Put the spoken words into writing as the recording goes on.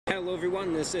Hello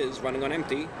everyone, this is Running on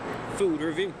Empty Food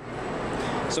Review.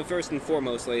 So first and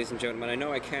foremost, ladies and gentlemen, I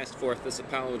know I cast forth this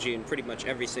apology in pretty much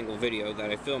every single video that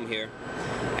I film here,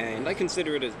 and I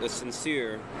consider it a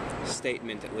sincere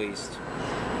statement at least.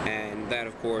 And that,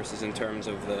 of course, is in terms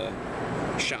of the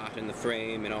shot and the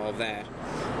frame and all of that.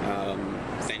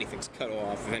 If anything's cut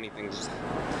off, if anything's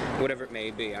whatever it may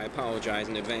be, I apologize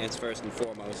in advance first and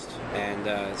foremost.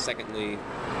 And secondly,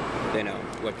 you know,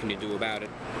 what can you do about it?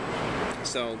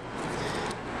 So,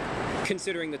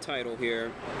 considering the title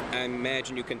here, I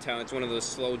imagine you can tell it's one of those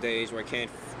slow days where I can't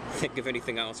think of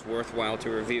anything else worthwhile to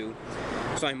review.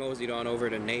 So I moseyed on over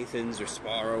to Nathan's or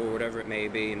Sparrow or whatever it may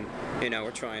be, and you know,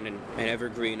 we're trying an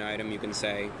evergreen item, you can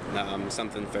say,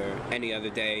 something for any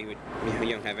other day. You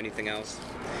don't have anything else.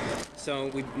 So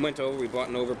we went over, we bought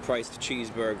an overpriced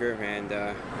cheeseburger, and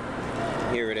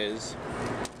here it is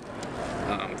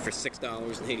for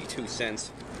 $6.82.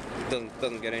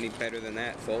 Doesn't get any better than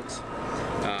that, folks.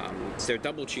 It's their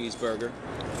Double Cheeseburger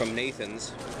from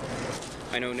Nathan's.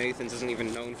 I know Nathan's isn't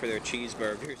even known for their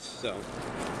cheeseburgers, so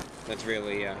that's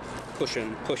really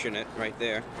pushing it right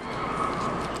there.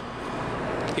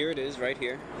 Here it is, right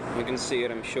here. You can see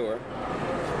it, I'm sure.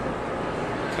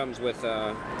 Comes with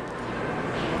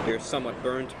your somewhat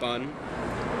burnt bun,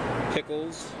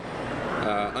 pickles,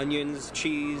 onions,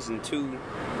 cheese, and two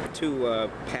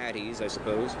patties, I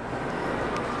suppose.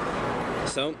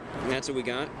 So that's what we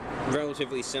got.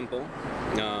 Relatively simple,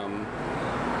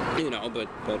 you know, but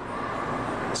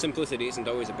simplicity isn't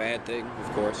always a bad thing,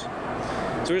 of course.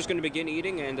 So we're just going to begin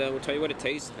eating, and we'll tell you what it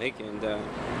tastes like, and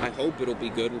I hope it'll be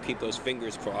good. We'll keep those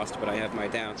fingers crossed, but I have my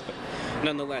doubts. But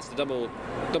nonetheless, the double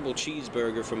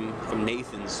cheeseburger from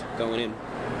Nathan's going in.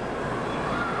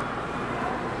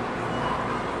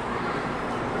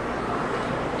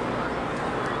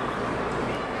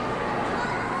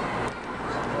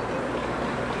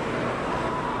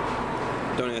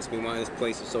 Don't ask me why this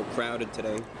place is so crowded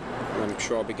today. I'm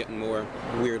sure I'll be getting more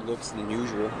weird looks than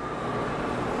usual.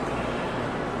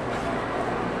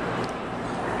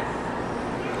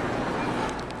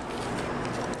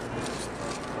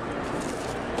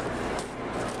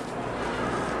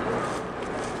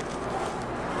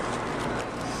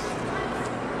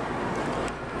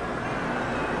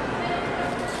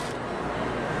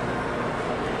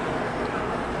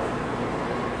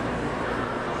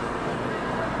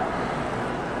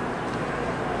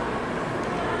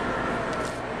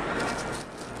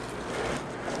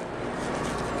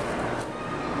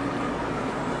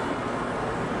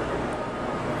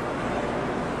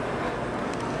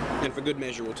 And for good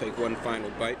measure, we'll take one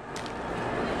final bite.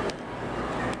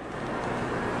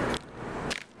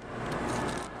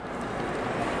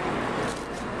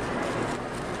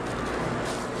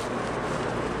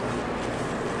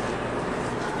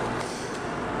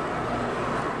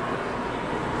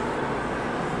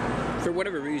 For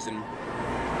whatever reason,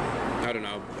 I don't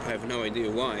know, I have no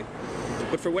idea why,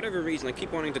 but for whatever reason, I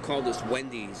keep wanting to call this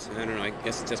Wendy's. I don't know, I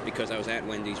guess it's just because I was at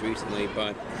Wendy's recently,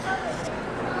 but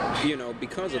you know,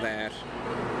 because of that,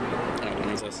 I don't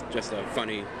know, it's just a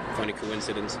funny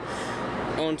coincidence.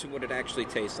 On to what it actually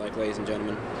tastes like, ladies and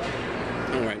gentlemen.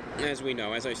 Alright, as we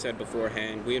know, as I said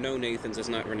beforehand, we know Nathan's is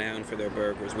not renowned for their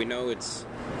burgers. We know it's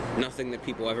nothing that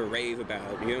people ever rave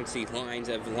about. You don't see lines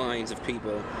of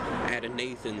people at a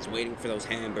Nathan's waiting for those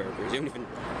hamburgers. You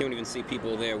don't even see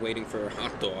people there waiting for a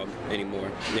hot dog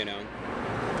anymore, you know.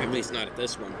 At least not at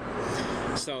this one.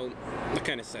 So, that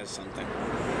kind of says something.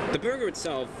 The burger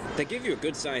itself, they give you a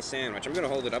good sized sandwich. I'm going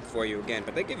to hold it up for you again,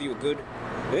 but they give you a good,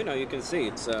 you know, you can see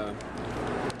it's,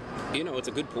 you know, it's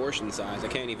a good portion size. I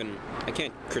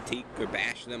can't critique or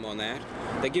bash them on that.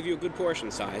 They give you a good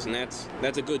portion size, and that's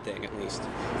a good thing, at least.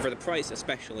 For the price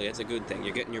especially, it's a good thing.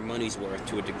 You're getting your money's worth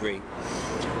to a degree.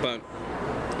 But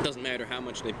it doesn't matter how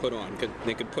much they put on.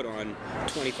 They could put on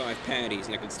 25 patties,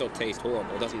 and it could still taste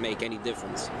horrible. It doesn't make any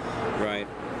difference, right?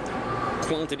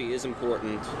 Quantity is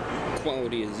important.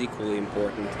 Quality is equally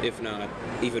important, if not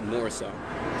even more so.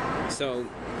 So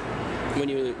when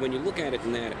you look at it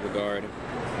in that regard,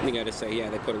 you got to say, yeah,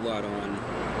 they put a lot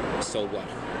on. So what?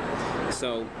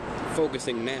 So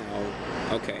focusing now,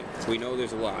 okay, we know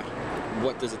there's a lot.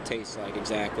 What does it taste like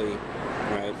exactly?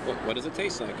 Right? What does it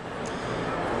taste like?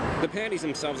 The patties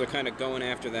themselves are kind of going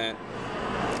after that,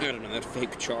 I don't know, that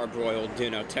fake charbroiled, you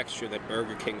know, texture that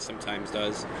Burger King sometimes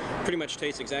does. Pretty much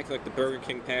tastes exactly like the Burger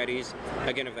King patties.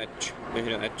 Again, of that, you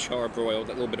know, that charbroiled,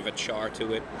 that little bit of a char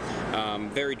to it.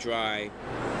 Very dry,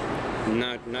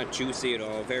 not juicy at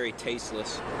all, very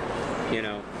tasteless, you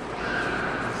know.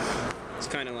 It's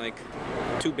kind of like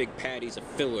two big patties of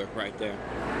filler right there.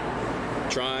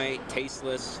 Dry,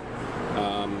 tasteless,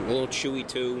 a little chewy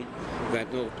too.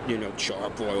 That little, you know,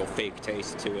 charbroil fake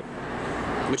taste to it,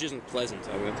 which isn't pleasant.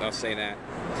 I'll say that.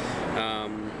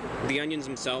 The onions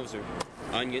themselves are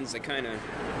onions. They kind of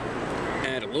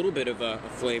add a little bit of a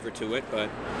flavor to it, but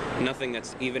nothing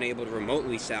that's even able to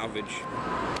remotely salvage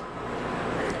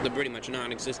the pretty much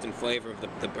non-existent flavor of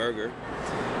the burger.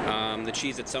 The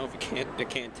cheese itself, you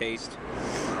can't taste.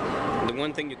 The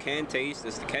one thing you can taste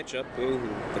is the ketchup. Ooh,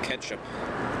 the ketchup.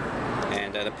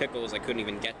 And the pickles, I couldn't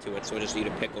even get to it, so I'll just eat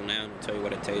a pickle now and I'll tell you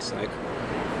what it tastes like.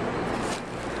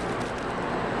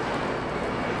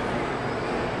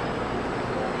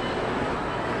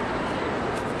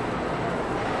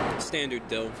 Standard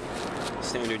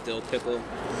dill pickle,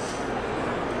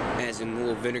 as in a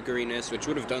little vinegariness, which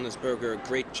would have done this burger a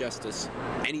great justice.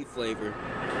 Any flavor.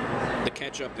 The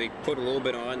ketchup, they put a little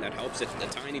bit on, that helps it a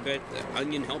tiny bit. The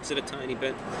onion helps it a tiny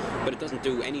bit, but it doesn't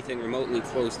do anything remotely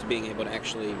close to being able to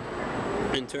actually,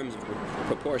 in terms of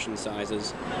proportion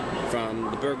sizes, from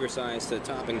the burger size to the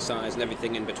topping size and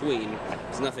everything in between,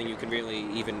 there's nothing you can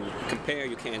really even compare.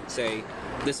 You can't say,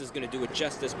 this is going to do it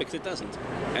justice, because it doesn't.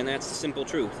 And that's the simple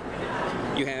truth.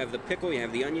 You have the pickle, you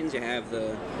have the onions, you have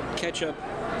the ketchup,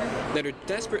 that are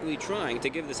desperately trying to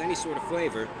give this any sort of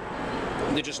flavor.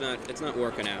 They're just not, it's not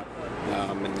working out.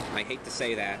 And I hate to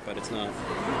say that, but it's not.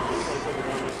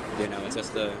 You know, it's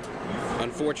just the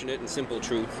unfortunate and simple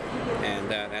truth, and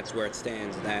that's where it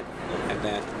stands at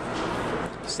that.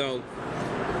 So,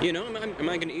 you know, am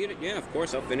I going to eat it? Yeah, of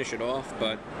course, I'll finish it off,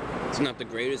 but it's not the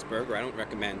greatest burger. I don't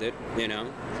recommend it, you know.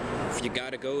 If you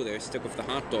gotta go there, stick with the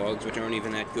hot dogs, which aren't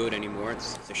even that good anymore.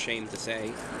 It's a shame to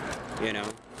say, you know.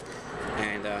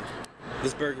 And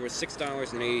this burger was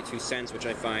 $6.82, which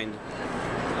I find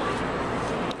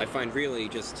really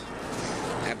just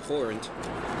abhorrent.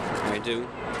 I do.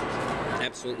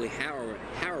 Absolutely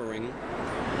harrowing,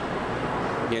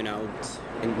 you know,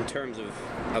 in terms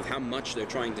of how much they're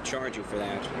trying to charge you for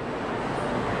that.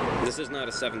 This is not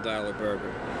a $7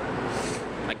 burger.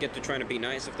 I get to trying to be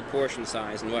nice with the portion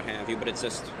size and what have you, but it's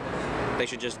just, they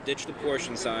should just ditch the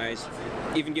portion size,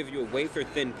 even give you a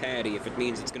wafer-thin patty if it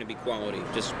means it's going to be quality.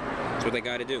 Just, that's what they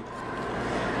got to do.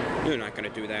 You're not going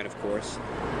to do that, of course,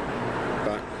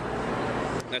 but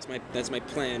that's my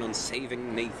plan on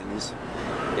saving Nathan's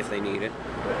if they need it,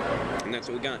 and that's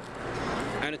what we got.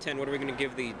 Out of 10, what are we going to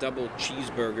give the double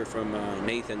cheeseburger from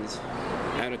Nathan's?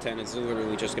 Out of 10, it's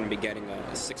literally just going to be getting a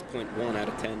 6.1 out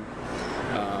of 10.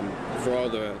 For all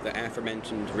the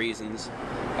aforementioned reasons.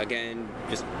 Again,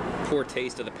 just poor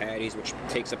taste of the patties, which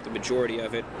takes up the majority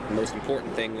of it. The most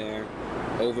important thing there,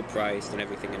 overpriced and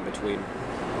everything in between.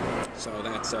 So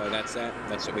that's that.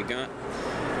 That's what we got.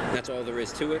 That's all there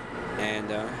is to it, and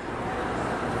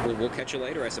we'll catch you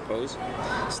later, I suppose.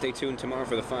 Stay tuned tomorrow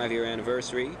for the 5-year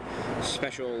anniversary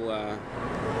special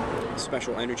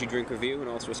energy drink review, and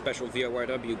also a special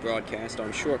VORW broadcast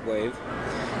on shortwave.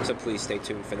 So please stay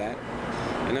tuned for that.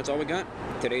 And that's all we got.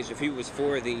 Today's review was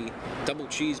for the double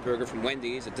cheeseburger from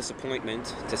Wendy's. A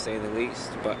disappointment, to say the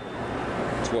least, but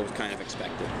it's what was kind of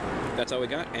expected. That's all we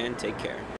got, and take care.